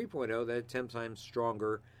were at 3.0, that's 10 times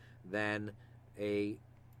stronger than a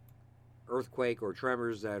earthquake or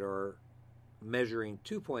tremors that are measuring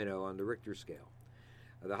 2.0 on the Richter scale.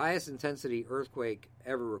 The highest intensity earthquake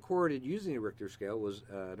ever recorded using the Richter scale was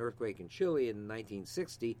an earthquake in Chile in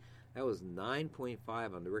 1960. That was 9.5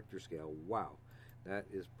 on the Richter scale. Wow, that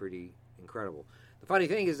is pretty incredible. The funny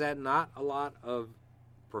thing is that not a lot of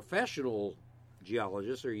professional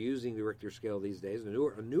geologists are using the Richter scale these days.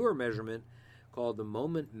 A newer measurement called the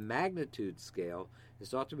moment magnitude scale is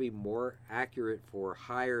thought to be more accurate for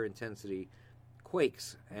higher intensity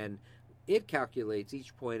quakes, and it calculates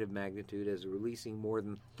each point of magnitude as releasing more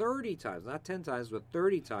than 30 times, not 10 times, but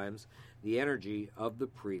 30 times the energy of the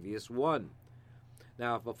previous one.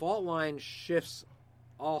 Now, if a fault line shifts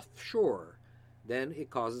offshore, then it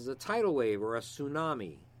causes a tidal wave or a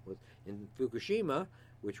tsunami. In Fukushima,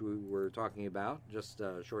 which we were talking about just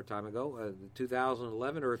a short time ago, the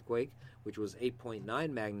 2011 earthquake, which was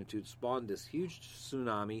 8.9 magnitude, spawned this huge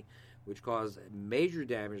tsunami, which caused major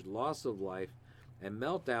damage, loss of life, and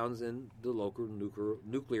meltdowns in the local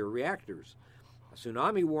nuclear reactors.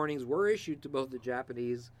 Tsunami warnings were issued to both the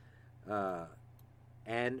Japanese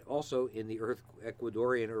and also in the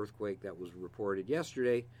Ecuadorian earthquake that was reported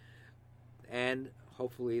yesterday, and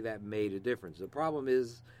hopefully that made a difference. The problem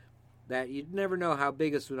is that you never know how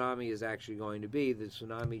big a tsunami is actually going to be. The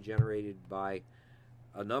tsunami generated by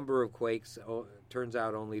a number of quakes turns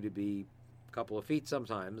out only to be a couple of feet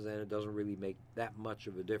sometimes, and it doesn't really make that much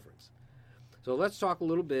of a difference. So let's talk a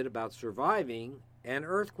little bit about surviving an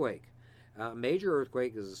earthquake. A major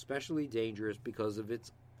earthquake is especially dangerous because of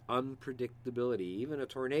its unpredictability. Even a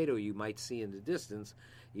tornado you might see in the distance,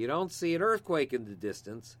 you don't see an earthquake in the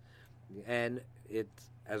distance, and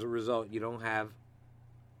as a result, you don't have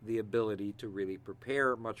the ability to really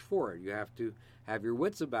prepare much for it. You have to have your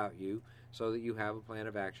wits about you so that you have a plan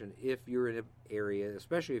of action if you're in an area,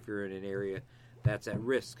 especially if you're in an area that's at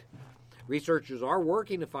risk. Researchers are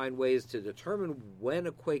working to find ways to determine when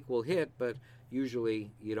a quake will hit, but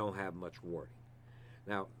usually you don't have much warning.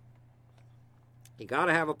 Now, you got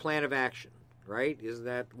to have a plan of action, right? Isn't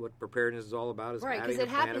that what preparedness is all about? Is right, having because a it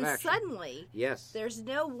plan of happens action. suddenly. Yes. There's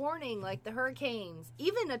no warning like the hurricanes.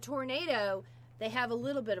 Even a tornado, they have a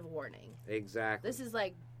little bit of warning. Exactly. This is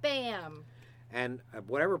like, bam. And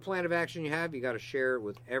whatever plan of action you have, you got to share it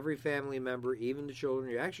with every family member, even the children.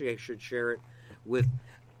 You actually should share it with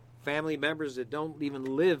family members that don't even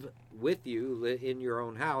live with you in your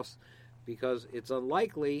own house, because it's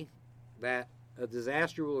unlikely that a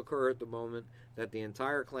disaster will occur at the moment that the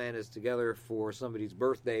entire clan is together for somebody's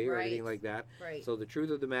birthday or anything like that. Right. So the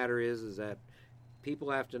truth of the matter is that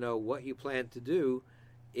people have to know what you plan to do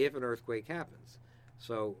if an earthquake happens.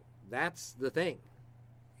 So that's the thing.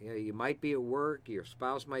 You might be at work, your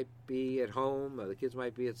spouse might be at home, the kids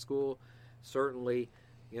might be at school. Certainly,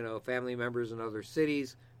 family members in other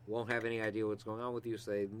cities won't have any idea what's going on with you,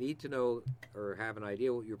 so they need to know or have an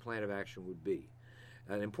idea what your plan of action would be.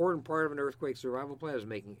 An important part of an earthquake survival plan is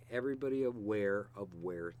making everybody aware of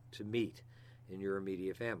where to meet in your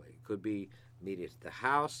immediate family. It could be meet at the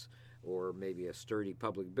house, or maybe a sturdy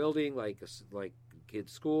public building like a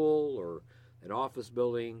kid's school or an office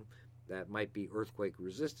building that might be earthquake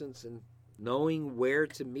resistance, and knowing where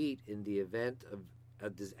to meet in the event of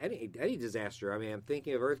any disaster. I mean, I'm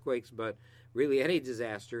thinking of earthquakes, but really any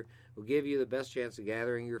disaster will give you the best chance of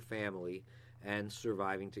gathering your family and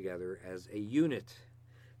surviving together as a unit.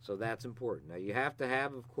 So that's important. Now, you have to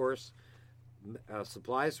have, of course,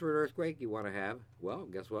 supplies for an earthquake. You want to have, well,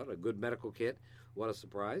 guess what? A good medical kit. What a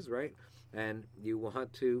surprise, right? And you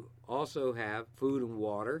want to also have food and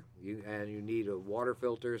water. You need a water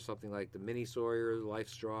filter, something like the Mini Sawyer, Life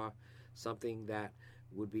Straw, something that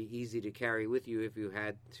would be easy to carry with you if you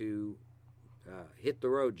had to hit the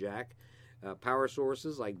road, Jack. Power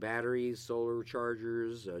sources like batteries, solar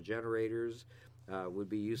chargers, generators would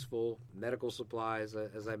be useful. Medical supplies,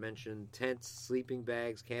 as I mentioned, tents, sleeping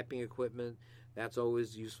bags, camping equipment, that's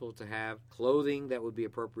always useful to have. Clothing that would be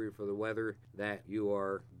appropriate for the weather that you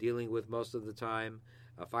are dealing with most of the time.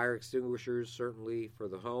 Fire extinguishers, certainly for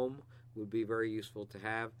the home, would be very useful to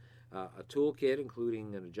have. A toolkit,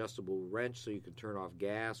 including an adjustable wrench so you can turn off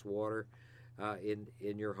gas, water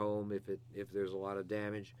in your home if there's a lot of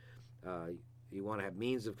damage. You want to have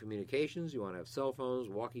means of communications. You want to have cell phones,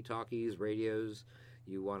 walkie-talkies, radios.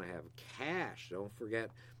 You want to have cash. Don't forget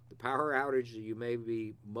the power outage that you may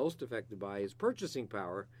be most affected by is purchasing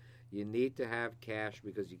power. You need to have cash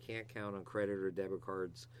because you can't count on credit or debit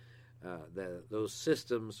cards. Those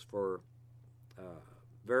systems for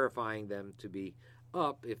verifying them to be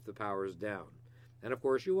up if the power is down. And of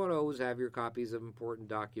course, you want to always have your copies of important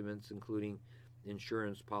documents, including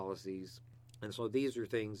insurance policies. And so these are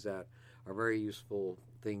things that are very useful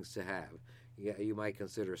things to have. You might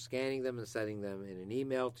consider scanning them and sending them in an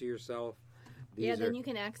email to yourself. Then you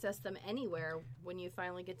can access them anywhere when you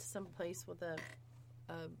finally get to some place with a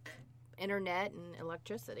internet and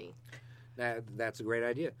electricity. That's a great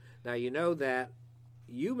idea. Now, you know that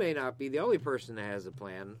you may not be the only person that has a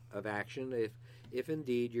plan of action. If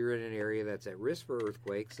indeed you're in an area that's at risk for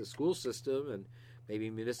earthquakes, the school system and maybe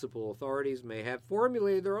municipal authorities may have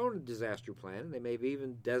formulated their own disaster plan. They may have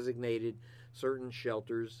even designated certain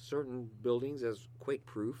shelters, certain buildings as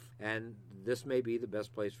quake-proof, and this may be the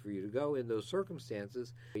best place for you to go in those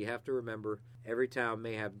circumstances. You have to remember every town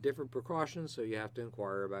may have different precautions, so you have to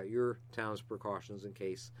inquire about your town's precautions in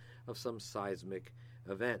case of some seismic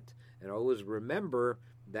event. And always remember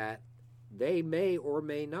that they may or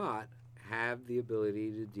may not have the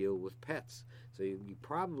ability to deal with pets. So you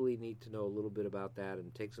probably need to know a little bit about that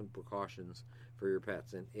and take some precautions for your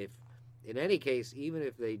pets. And if, in any case, even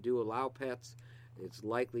if they do allow pets, it's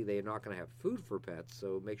likely they're not going to have food for pets.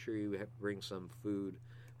 So make sure you bring some food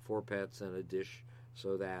for pets and a dish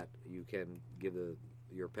so that you can give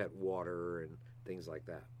your pet water and things like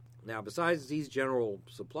that. Now, besides these general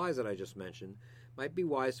supplies that I just mentioned, it might be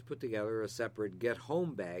wise to put together a separate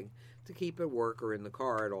get-home bag to keep at work or in the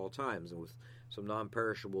car at all times, and with some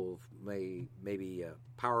non-perishable, maybe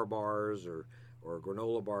power bars or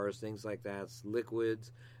granola bars, things like that,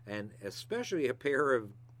 liquids, and especially a pair of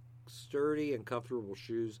sturdy and comfortable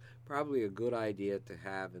shoes, probably a good idea to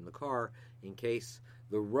have in the car in case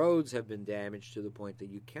the roads have been damaged to the point that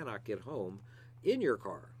you cannot get home in your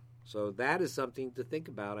car. So that is something to think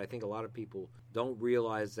about. I think a lot of people don't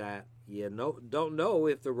realize that, don't know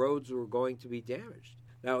if the roads were going to be damaged.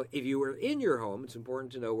 Now, if you were in your home, it's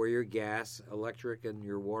important to know where your gas, electric, and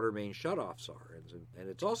your water main shutoffs are. And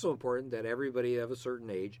it's also important that everybody of a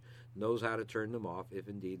certain age knows how to turn them off if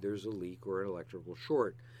indeed there's a leak or an electrical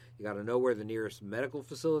short. You got to know where the nearest medical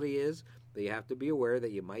facility is, but you have to be aware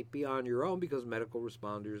that you might be on your own because medical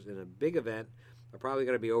responders in a big event are probably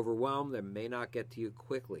going to be overwhelmed and may not get to you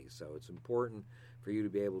quickly. So it's important for you to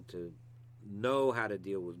be able to know how to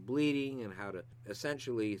deal with bleeding and how to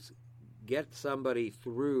essentially get somebody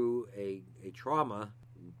through a trauma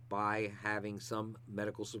by having some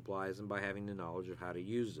medical supplies and by having the knowledge of how to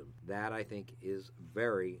use them. That, I think, is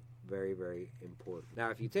very, very, very important. Now,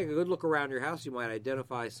 if you take a good look around your house, you might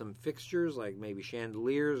identify some fixtures like maybe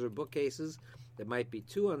chandeliers or bookcases that might be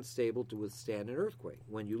too unstable to withstand an earthquake.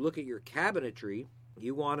 When you look at your cabinetry,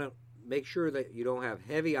 you want to make sure that you don't have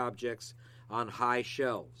heavy objects on high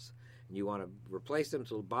shelves. You want to replace them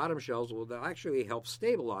to the bottom shelves. Well, they'll actually help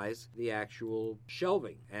stabilize the actual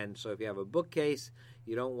shelving. And so if you have a bookcase,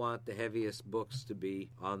 you don't want the heaviest books to be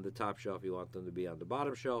on the top shelf. You want them to be on the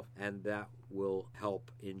bottom shelf, and that will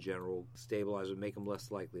help in general stabilize and make them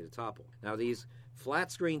less likely to topple. Now, these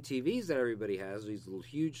flat screen TVs that everybody has, these little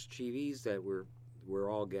huge TVs that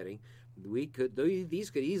we're all getting, these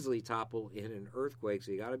could easily topple in an earthquake,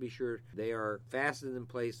 so you got to be sure they are fastened in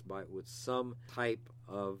place with some type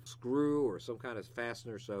of screw or some kind of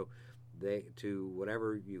fastener, so to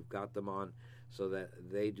whatever you've got them on, so that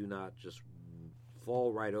they do not just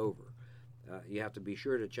fall right over. You have to be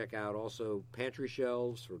sure to check out also pantry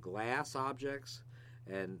shelves for glass objects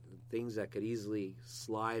and things that could easily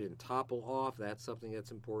slide and topple off. That's something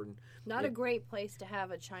that's important. Not a great place to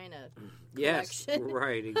have a china collection. Yes,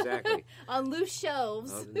 right, exactly. On loose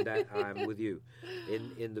shelves. I'm with you.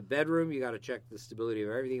 In the bedroom, you got to check the stability of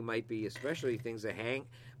everything. It might be, especially things that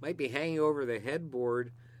might be hanging over the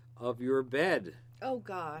headboard of your bed. Oh,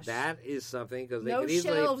 gosh. That is something, because they no could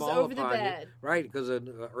easily shelves fall over upon the bed. you. Right, because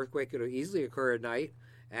an earthquake could easily occur at night,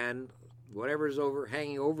 and whatever's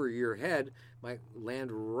hanging over your head might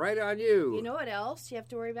land right on you. You know what else you have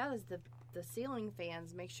to worry about is the ceiling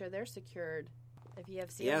fans. Make sure they're secured. If you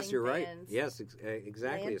have ceiling fans. Yes, you're right. Yes,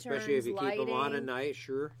 exactly. Lanterns, especially if you keep them on at lighting, night,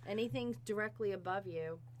 sure. Anything directly above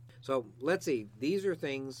you. So let's see. These are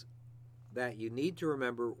things that you need to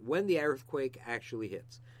remember when the earthquake actually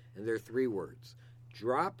hits. And they're 3 words.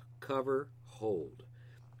 Drop, cover, hold.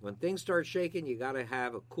 When things start shaking, you got to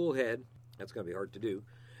have a cool head. That's going to be hard to do.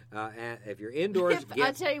 And if you're indoors,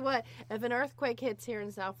 I'll tell you what, if an earthquake hits here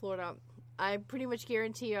in South Florida, I pretty much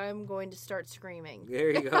guarantee I'm going to start screaming.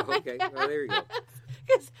 There you go. Okay. Well, there you go.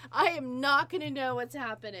 Because I am not going to know what's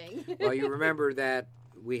happening. Well, you remember that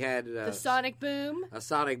we had the sonic boom. A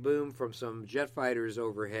sonic boom from some jet fighters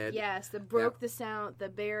overhead. Yes, that broke the sound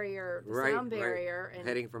barrier, sound barrier. Right. And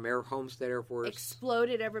heading from Homestead Air Force.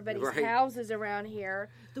 Exploded everybody's houses around here.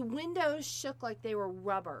 The windows shook like they were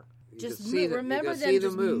rubber. Remember them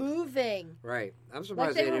just moving. Right. I'm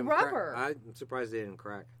surprised like they were rubber. I'm surprised they didn't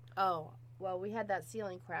crack. Oh, well, we had that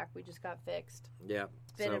ceiling crack. We just got fixed. Yeah.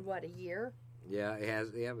 It's been a year? Yeah, it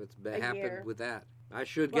has. Yeah, it's happened with that. I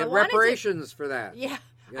should get reparations for that. Yeah.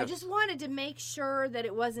 I just wanted to make sure that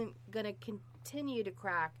it wasn't going to continue to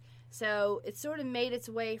crack. So it sort of made its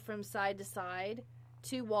way from side to side,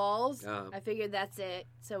 2 walls. I figured that's it,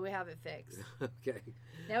 so we have it fixed. Okay.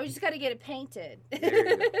 Now we just got to get it painted. There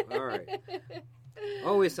you go. All right.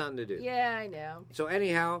 Always something to do. Yeah, I know. So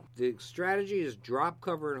anyhow, the strategy is drop,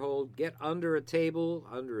 cover, and hold. Get under a table,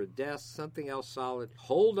 under a desk, something else solid.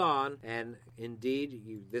 Hold on, and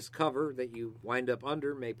indeed, this cover that you wind up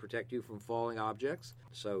under may protect you from falling objects.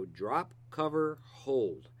 So drop, cover,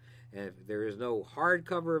 hold. And if there is no hard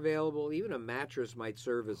cover available, even a mattress might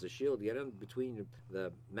serve as a shield. Get in between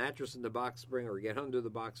the mattress and the box spring, or get under the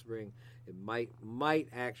box spring. It might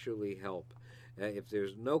actually help. If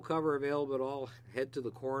there's no cover available at all, head to the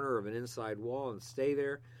corner of an inside wall and stay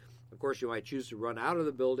there. Of course, you might choose to run out of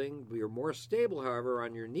the building. You're more stable, however,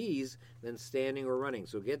 on your knees than standing or running.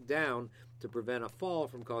 So get down to prevent a fall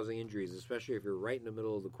from causing injuries, especially if you're right in the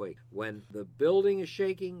middle of the quake. When the building is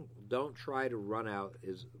shaking, don't try to run out,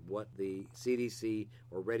 is what the CDC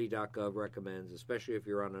or ready.gov recommends, especially if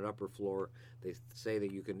you're on an upper floor. They say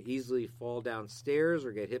that you can easily fall downstairs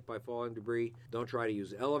or get hit by falling debris. Don't try to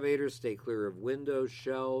use elevators. Stay clear of windows,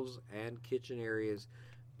 shelves, and kitchen areas.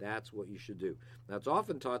 That's what you should do. Now, it's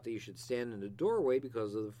often taught that you should stand in the doorway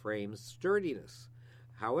because of the frame's sturdiness.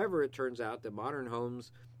 However, it turns out that modern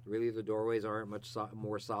homes, really the doorways aren't much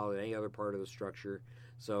more solid than any other part of the structure.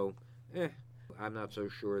 So, I'm not so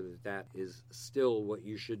sure that is still what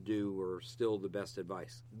you should do or still the best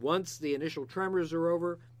advice. Once the initial tremors are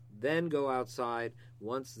over, then go outside.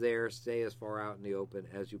 Once there, stay as far out in the open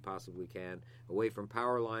as you possibly can, away from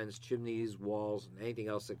power lines, chimneys, walls, and anything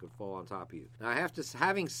else that could fall on top of you. Now,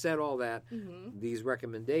 having said all that, these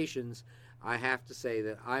recommendations, I have to say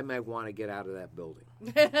that I might want to get out of that building.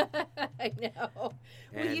 I know.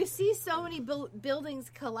 Well, you see so many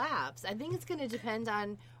buildings collapse. I think it's going to depend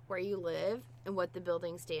on where you live and what the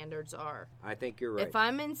building standards are. I think you're right. If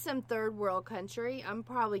I'm in some third world country, I'm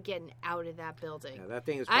probably getting out of that building. Yeah, that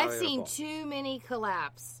thing is I've seen too many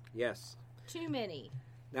collapse. Yes. Too many.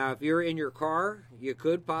 Now, if you're in your car, you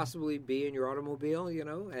could possibly be in your automobile,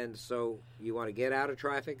 and so you want to get out of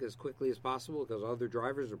traffic as quickly as possible because other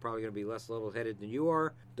drivers are probably going to be less level-headed than you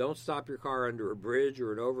are. Don't stop your car under a bridge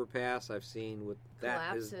or an overpass. I've seen with that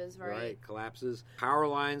collapses, right? Collapses. Power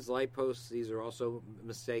lines, light posts, these are also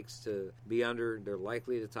mistakes to be under. They're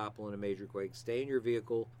likely to topple in a major quake. Stay in your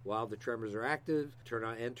vehicle while the tremors are active. Turn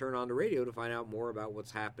on the radio to find out more about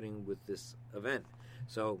what's happening with this event.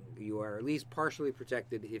 So you are at least partially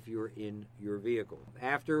protected if you're in your vehicle.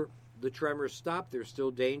 After the tremors stop, there's still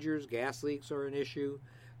dangers. Gas leaks are an issue.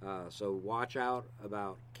 So watch out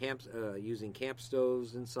about using camp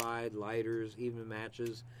stoves inside, lighters, even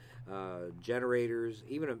matches, generators,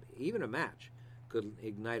 even a match could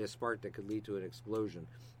ignite a spark that could lead to an explosion.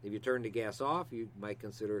 If you turn the gas off, you might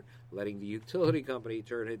consider letting the utility company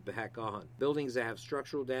turn it back on. Buildings that have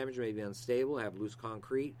structural damage may be unstable, have loose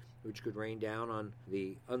concrete, which could rain down on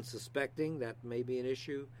the unsuspecting. That may be an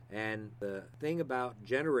issue. And the thing about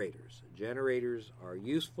generators are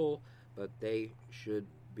useful, but they should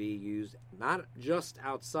be used not just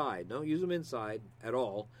outside. Don't use them inside at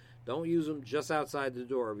all. Don't use them just outside the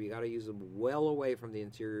door. You got to use them well away from the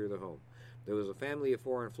interior of the home. There was a family of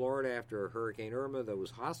 4 in Florida after Hurricane Irma that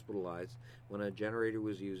was hospitalized when a generator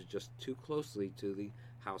was used just too closely to the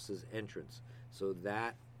house's entrance. So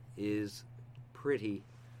that is pretty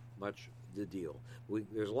much the deal.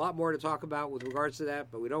 There's a lot more to talk about with regards to that,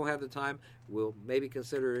 but we don't have the time. We'll maybe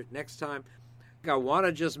consider it next time. I want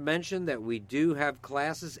to just mention that we do have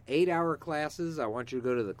classes, 8-hour classes. I want you to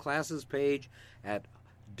go to the classes page at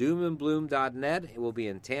doomandbloom.net. It will be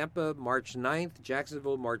in Tampa, March 9th,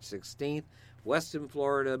 Jacksonville, March 16th, Weston,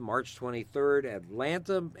 Florida, March 23rd,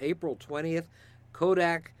 Atlanta, April 20th,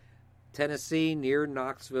 Kodak, Tennessee, near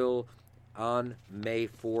Knoxville on May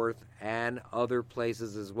 4th, and other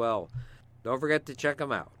places as well. Don't forget to check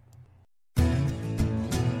them out.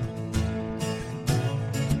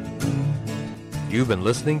 You've been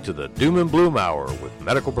listening to the Doom and Bloom Hour with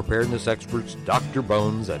medical preparedness experts Dr.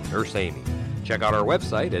 Bones and Nurse Amy. Check out our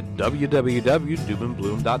website at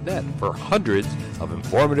www.doomandbloom.net for hundreds of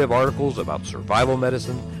informative articles about survival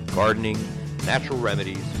medicine, gardening, natural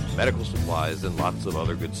remedies, medical supplies, and lots of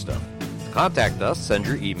other good stuff. To contact us, send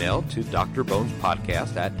your email to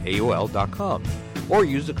drbonespodcast@aol.com or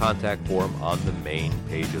use the contact form on the main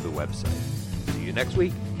page of the website. See you next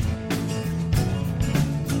week.